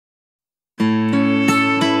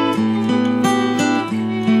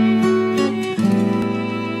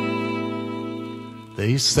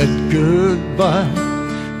They said goodbye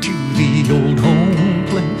to the old home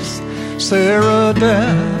place. Sarah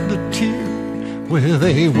dabbed a tear with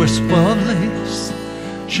a wisp of lace.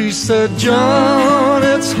 She said, John,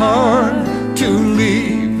 it's hard to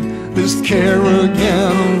leave this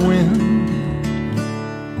Caragana wind.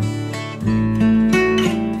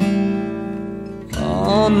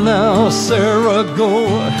 Oh, now, Sarah, go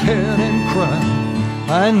ahead and cry.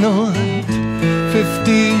 I know that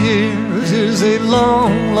 50 years is a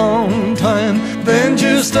long, long time. Then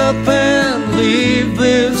just up and leave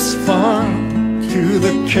this farm to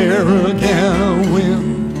the Caragana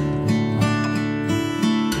wind.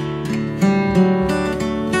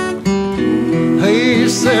 Hey,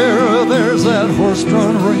 Sarah, there's that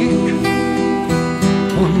horse-drawn rake.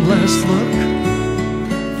 One last look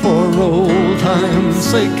for old time's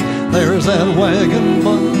sake. There's that wagon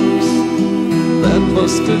bus, that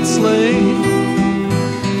busted sleigh.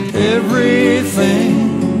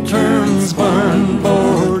 Everything turns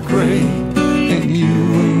barn-board gray, and you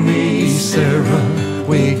and me, Sarah,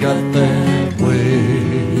 we got that way.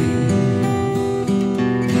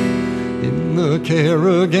 In the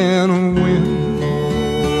Caragana wind,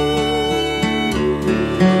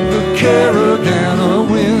 the Caragana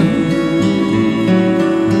wind.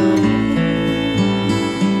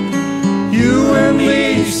 You and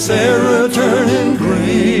me, Sarah, turning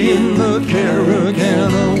gray in the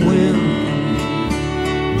Caragana wind.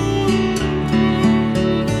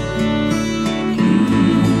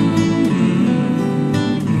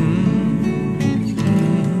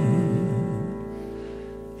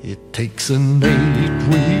 It takes an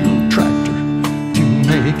 8-wheel tractor to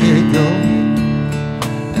make it go,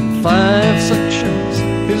 and 5 sections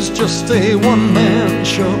is just a one-man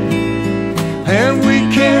show. And we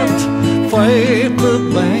can't fight the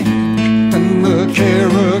bank and the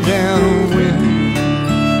Caragana wind.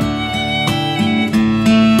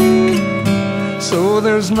 So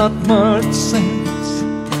there's not much sense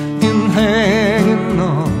in hanging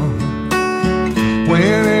on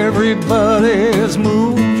when everybody's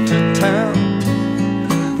moved to town.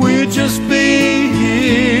 We'd just be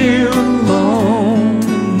here alone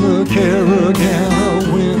in the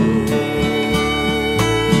Caragana wind.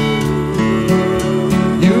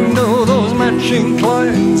 Matching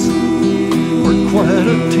clients were quite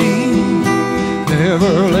a team.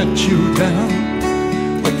 Never let you down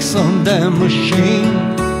like some damn machine.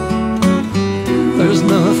 There's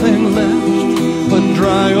nothing left but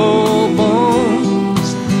dry old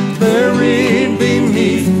bones buried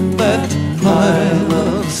beneath that pile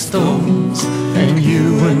of stones. And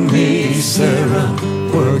you and me, Sarah,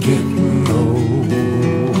 were getting old.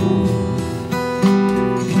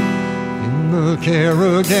 The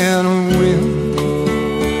Caragana wind,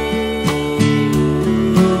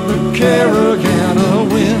 the Caragana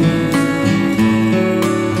wind.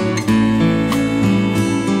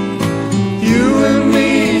 You and me,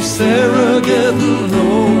 Sarah, getting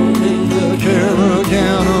old in the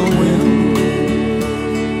Caragana wind.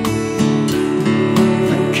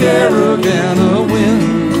 The Caragana wind.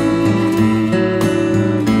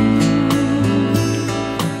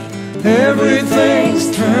 Everything's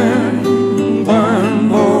turned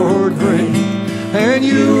barn-board gray, and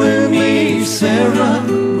you and me, Sarah,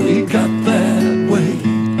 we got that way.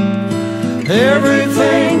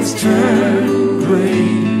 Everything's turned gray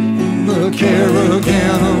in the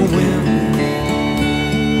Caragana